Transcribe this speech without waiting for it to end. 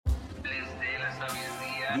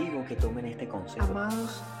digo que tomen este consejo.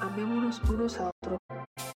 Amados, amémonos unos a otros.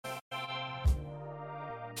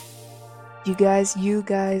 You guys,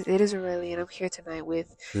 it is Areli and I'm here tonight with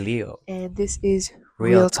Leo, and this is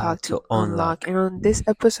Real Real Talk Talk to to Unlock. Unlock. And on this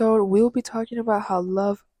episode, we'll be talking about how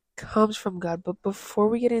love comes from God. But before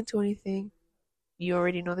we get into anything, you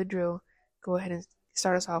already know the drill. Go ahead and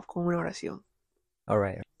start us off con una oración.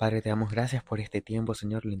 Alright. Padre, te damos gracias por este tiempo,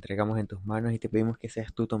 Señor. Lo entregamos en tus manos y te pedimos que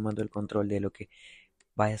seas tú tomando el control de lo que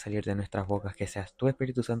vaya a salir de nuestras bocas, que seas tú,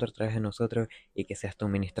 Espíritu Santo, a través de nosotros y que seas tú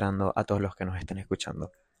ministrando a todos los que nos están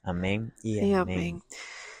escuchando. Amén y amén.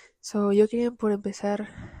 So, yo quería por empezar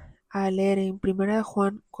a leer en 1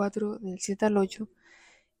 Juan 4, del 7 al 8,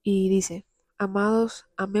 y dice: Amados,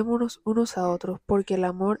 amémonos unos a otros, porque el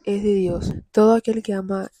amor es de Dios. Todo aquel que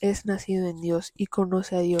ama es nacido en Dios y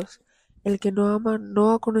conoce a Dios. El que no ama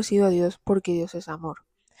no ha conocido a Dios, porque Dios es amor.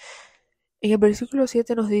 En el versículo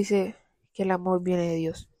 7 nos dice que el amor viene de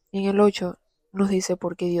Dios. En el 8 nos dice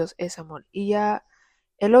porque Dios es amor. Y ya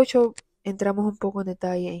el 8 entramos un poco en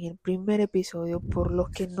detalle en el primer episodio. Por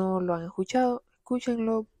los que no lo han escuchado,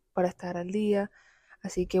 escúchenlo para estar al día.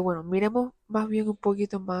 Así que bueno, miremos más bien un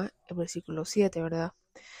poquito más el versículo 7, ¿verdad?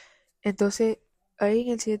 Entonces, ahí en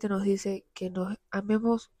el 7 nos dice que nos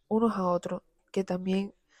amemos unos a otros, que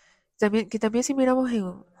también si miramos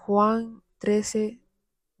en Juan 13,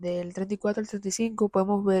 del 34 al 35,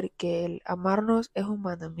 podemos ver que el amarnos es un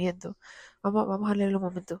mandamiento. Vamos a leerlo un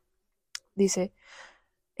momento. Dice: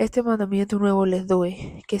 Este mandamiento nuevo les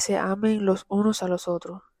doy, que se amen los unos a los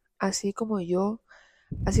otros, así como yo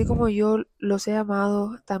los he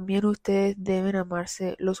amado, también ustedes deben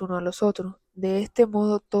amarse los unos a los otros. De este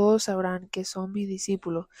modo todos sabrán que son mis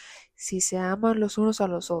discípulos, si se aman los unos a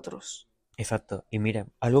los otros. Exacto. Y mira,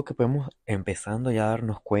 algo que podemos empezando ya a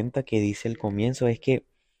darnos cuenta que dice el comienzo es que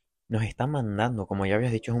nos está mandando, como ya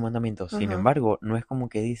habías dicho, es un mandamiento. Sin Ajá. embargo, no es como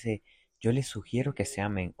que dice, yo les sugiero que se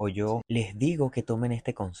amen o yo les digo que tomen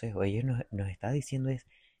este consejo. Ella nos está diciendo es,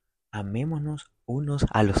 amémonos unos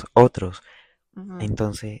a los otros. Ujú.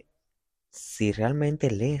 Entonces, si realmente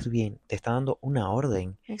lees bien, te está dando una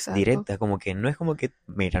orden Exacto. directa, como que no es como que,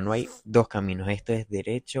 mira, no hay dos caminos, esto es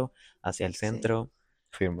derecho hacia el Sí. centro,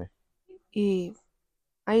 firme. Y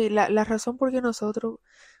la razón por qué nosotros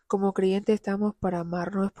como creyentes estamos para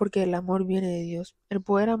amarnos es porque el amor viene de Dios. El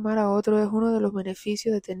poder amar a otro es uno de los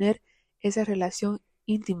beneficios de tener esa relación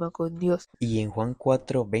íntima con Dios. Y en Juan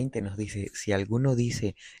 4:20 nos dice, si alguno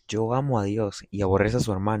dice, yo amo a Dios y aborrece a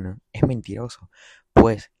su hermano, es mentiroso.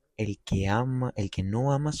 Pues el que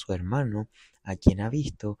no ama a su hermano, a quien ha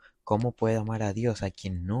visto, ¿cómo puede amar a Dios a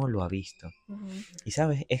quien no lo ha visto? Ujú. Y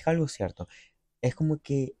sabes, es algo cierto. Es como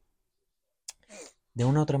que de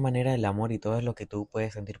una u otra manera el amor y todo lo que tú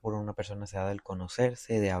puedes sentir por una persona se da del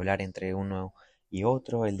conocerse, de hablar entre uno y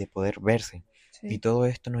otro, el de poder verse. Y Sí. todo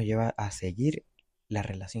esto nos lleva a seguir la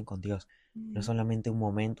relación con Dios. No Ujú. solamente un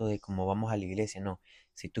momento de cómo vamos a la iglesia, no.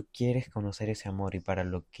 Si tú quieres conocer ese amor y para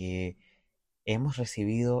lo que hemos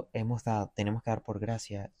recibido, tenemos que dar por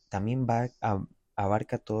gracia, también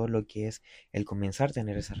abarca todo lo que es el comenzar a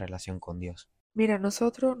tener esa relación con Dios. Mira,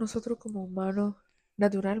 nosotros como humanos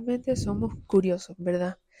naturalmente somos curiosos,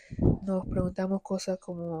 ¿verdad? Nos preguntamos cosas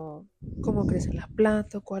como cómo crecen las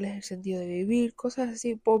plantas, cuál es el sentido de vivir, cosas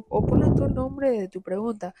así, o ponle tú el nombre de tu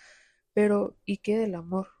pregunta, pero ¿y qué del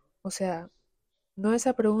amor? O sea, no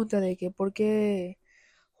esa pregunta de que por qué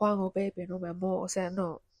Juan o Pepe no me amó, o sea,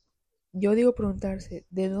 no. Yo digo preguntarse,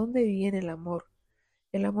 ¿de dónde viene el amor?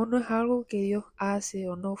 El amor no es algo que Dios hace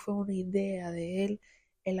o no fue una idea de Él.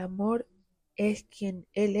 El amor es quien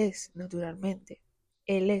Él es naturalmente.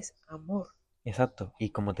 Él es amor. Exacto. Y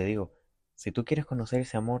como te digo, si tú quieres conocer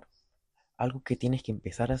ese amor, algo que tienes que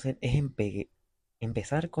empezar a hacer es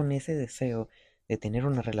empezar con ese deseo de tener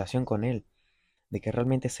una relación con Él, de que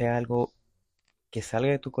realmente sea algo que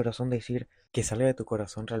salga de tu corazón, decir, que salga de tu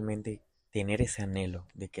corazón realmente tener ese anhelo,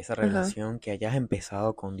 de que esa Ajá. relación que hayas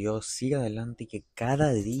empezado con Dios siga adelante y que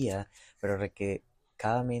cada día, pero de que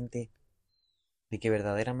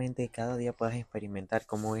verdaderamente cada día puedas experimentar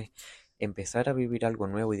cómo es empezar a vivir algo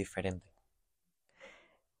nuevo y diferente.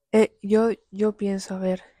 Yo pienso, a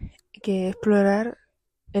ver, que explorar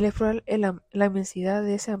la inmensidad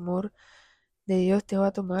de ese amor de Dios te va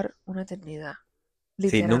a tomar una eternidad,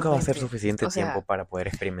 Sí, nunca va a ser literalmente. suficiente O tiempo sea, para poder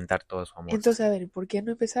experimentar todo su amor. entonces, a ver, ¿por qué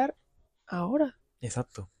no empezar ahora?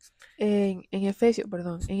 Exacto. En Efesios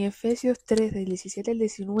 3, del 17 al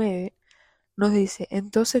 19, nos dice: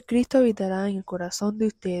 Entonces Cristo habitará en el corazón de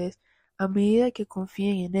ustedes a medida que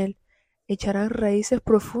confíen en Él. Echarán raíces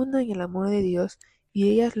profundas en el amor de Dios y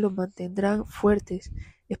ellas los mantendrán fuertes.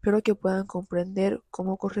 Espero que puedan comprender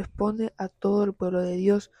cómo corresponde a todo el pueblo de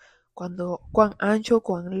Dios cuán ancho,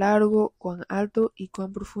 cuán largo, cuán alto y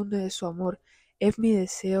cuán profundo es su amor. Es mi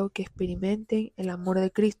deseo que experimenten el amor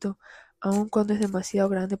de Cristo, aun cuando es demasiado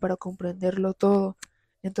grande para comprenderlo todo.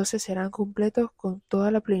 Entonces serán completos con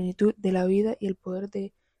toda la plenitud de la vida y el poder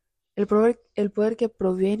que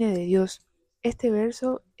proviene de Dios. Este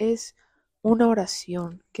verso es una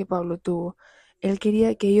oración que Pablo tuvo. Él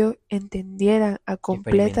quería que ellos entendieran a Que completa,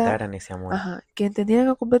 experimentaran ese amor. ajá, que entendieran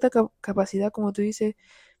a completa capacidad, como tú dices,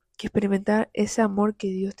 que experimentar ese amor que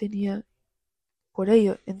Dios tenía por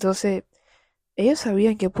ellos. Entonces, ellos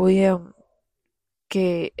sabían que podían,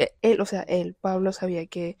 él, o sea, él, Pablo, sabía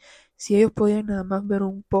que si ellos podían nada más ver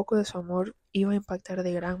un poco de su amor, iba a impactar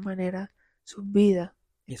de gran manera sus vidas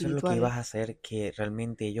Y eso es lo que espirituales. ibas a hacer que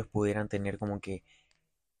realmente ellos pudieran tener como que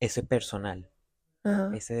ese personal, Ajá,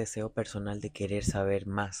 ese deseo personal de querer saber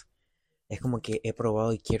más. Es como que he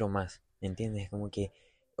probado y quiero más, ¿me entiendes? Es como que,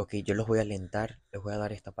 ok, yo los voy a alentar, les voy a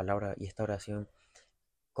dar esta palabra y esta oración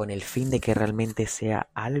con el fin de que realmente sea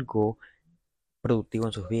algo productivo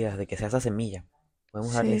en sus vidas, de que sea esa semilla.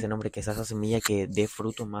 Podemos darle sí. ese nombre, que sea esa semilla que dé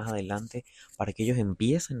fruto más adelante para que ellos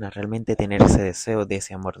empiecen a realmente tener ese deseo de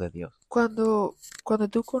ese amor de Dios. Cuando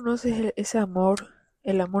tú conoces ese amor,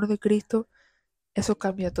 el amor de Cristo, eso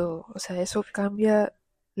cambia todo. O sea, eso cambia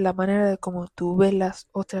la manera de cómo tú ves las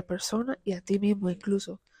otras personas y a ti mismo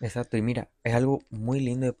incluso. Exacto, y mira, es algo muy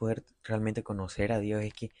lindo de poder realmente conocer a Dios,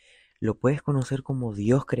 es que lo puedes conocer como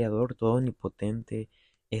Dios creador, todo omnipotente,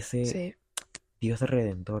 ese Sí. Dios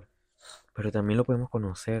redentor, pero también lo podemos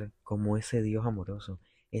conocer como ese Dios amoroso,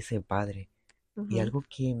 ese Padre. Y Ujú. algo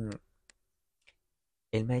que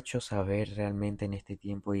Él me ha hecho saber realmente en este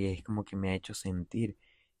tiempo y es como que me ha hecho sentir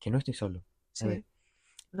que no estoy solo, ¿sabes? Sí.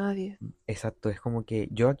 Nadie. Exacto, es como que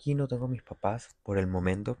yo aquí no tengo a mis papás por el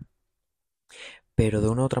momento, pero de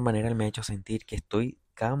una u otra manera Él me ha hecho sentir que estoy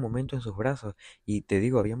cada momento en sus brazos. Y te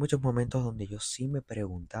digo, había muchos momentos donde yo sí me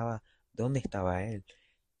preguntaba dónde estaba Él,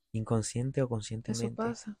 inconsciente o Eso conscientemente.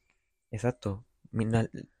 pasa. Exacto.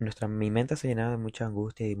 Mi mente se llenaba de mucha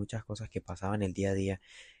angustia y muchas cosas que pasaban el día a día.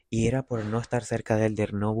 Y era por no estar cerca de él, de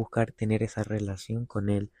no buscar tener esa relación con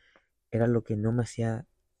él. Era lo que no me hacía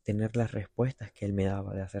tener las respuestas que él me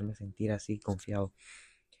daba, de hacerme sentir así confiado.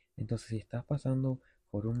 Entonces, si estás pasando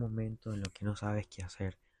por un momento en lo que no sabes qué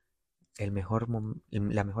hacer, la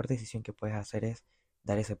mejor decisión que puedes hacer es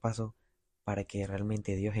dar ese paso para que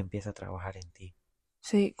realmente Dios empiece a trabajar en ti.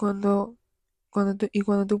 Sí, cuando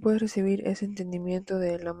tú puedes recibir ese entendimiento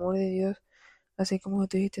del amor de Dios, así como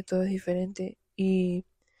tú dijiste, todo es diferente. Y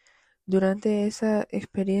durante esa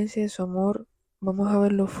experiencia de su amor, vamos a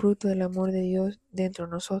ver los frutos del amor de Dios dentro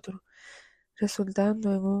de nosotros,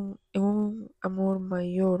 resultando en un amor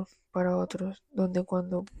mayor para otros, donde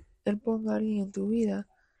cuando Él ponga a alguien en tu vida,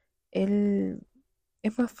 Él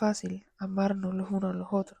es más fácil amarnos los unos a los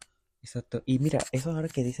otros. Exacto. Y mira, eso ahora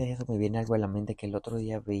que dices eso me viene algo a la mente que el otro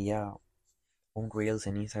día veía un Reels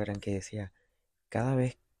en Instagram que decía, cada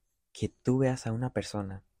vez que tú veas a una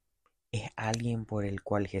persona, es alguien por el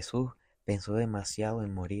cual Jesús pensó demasiado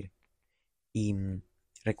en morir. Y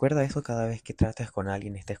recuerda eso cada vez que trates con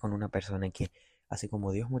alguien, estés con una persona que, así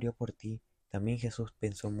como Dios murió por ti, también Jesús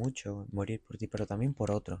pensó mucho en morir por ti, pero también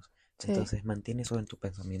por otros. Sí. Entonces mantén eso en tu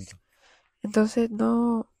pensamiento. Entonces,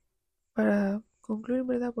 no, para concluir,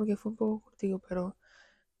 ¿verdad? Porque fue un poco cortico, pero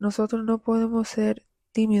nosotros no podemos ser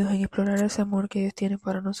tímidos en explorar ese amor que Dios tiene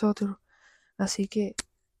para nosotros. Así que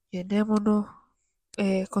llenémonos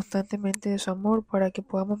constantemente de su amor para que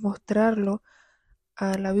podamos mostrarlo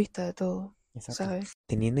a la vista de todos, Exacto. ¿sabes?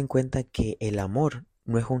 Teniendo en cuenta que el amor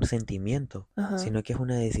no es un sentimiento, Ajá, sino que es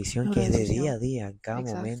una decisión es que una es de día decisión. a día, en cada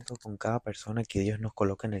Exacto. momento, con cada persona que Dios nos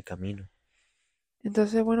coloca en el camino.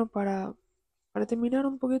 Entonces, bueno, para terminar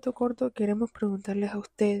un poquito corto, queremos preguntarles a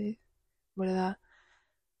ustedes, ¿verdad?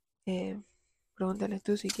 Eh, pregúntales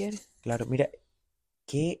tú si quieres. Claro, mira,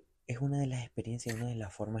 ¿qué es una de las experiencias, una de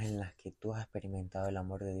las formas en las que tú has experimentado el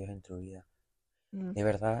amor de Dios en tu vida? Mm, De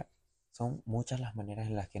verdad, son muchas las maneras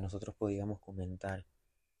en las que nosotros podíamos comentar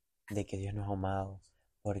de que Dios nos ha amado,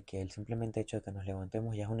 porque el simplemente hecho de que nos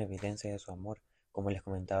levantemos ya es una evidencia de su amor. Como les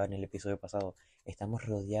comentaba en el episodio pasado, estamos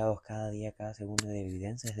rodeados cada día, cada segundo de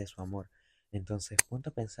evidencias de su amor. Entonces, ponte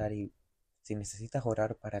a pensar y si necesitas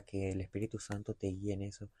orar para que el Espíritu Santo te guíe en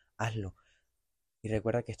eso, hazlo. Y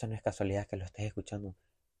recuerda que esto no es casualidad que lo estés escuchando.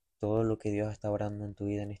 Todo lo que Dios está orando en tu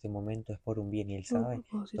vida en este momento es por un bien y Él buen sabe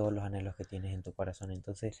propósito, todos los anhelos que tienes en tu corazón.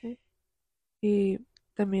 Entonces, sí. Y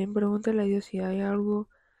también pregúntale a Dios si hay algo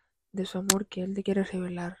de su amor que Él te quiere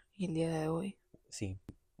revelar en el día de hoy. sí,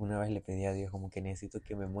 una vez le pedí a Dios como que necesito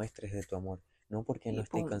que me muestres de tu amor, no porque no Y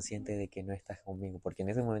estoy pum, consciente de que no estás conmigo, porque en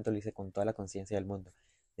ese momento lo hice con toda la conciencia del mundo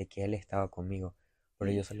de que Él estaba conmigo,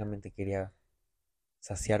 pero yo solamente quería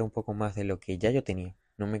saciar un poco más de lo que ya yo tenía.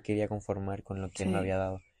 No me quería conformar con lo que él me Sí, había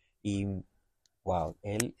dado. Y wow,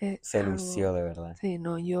 él es se lució algo, de verdad. sí,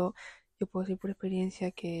 no, yo puedo decir por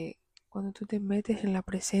experiencia que cuando tú te metes en la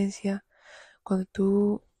presencia, cuando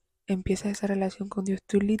tú empiezas esa relación con Dios,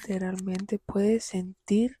 tú literalmente puedes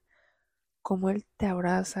sentir como Él te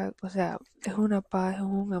abraza, o sea, es una paz, es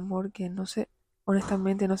un amor que no se,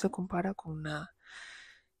 honestamente no se compara con nada.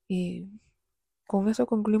 Y con eso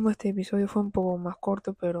concluimos este episodio, fue un poco más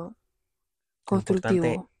corto, pero Lo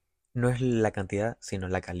importante constructivo. no es la cantidad, sino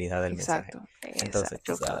la calidad del mensaje. Exacto, Entonces,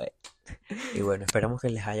 tú exacto. sabes. Y bueno, esperamos que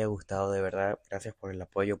les haya gustado de verdad. Gracias por el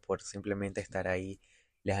apoyo, por simplemente estar ahí.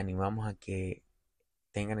 Les animamos a que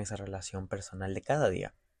tengan esa relación personal de cada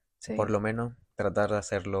día. Por Sí. lo menos tratar de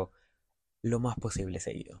hacerlo lo más posible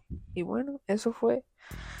seguido. Y bueno, eso fue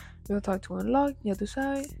Yo Talk to Unlock, ya tú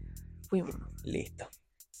sabes, fuimos. Listo.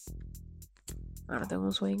 Ahora tengo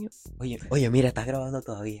un sueño. Oye, mira, estás grabando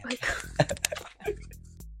todavía. Ay,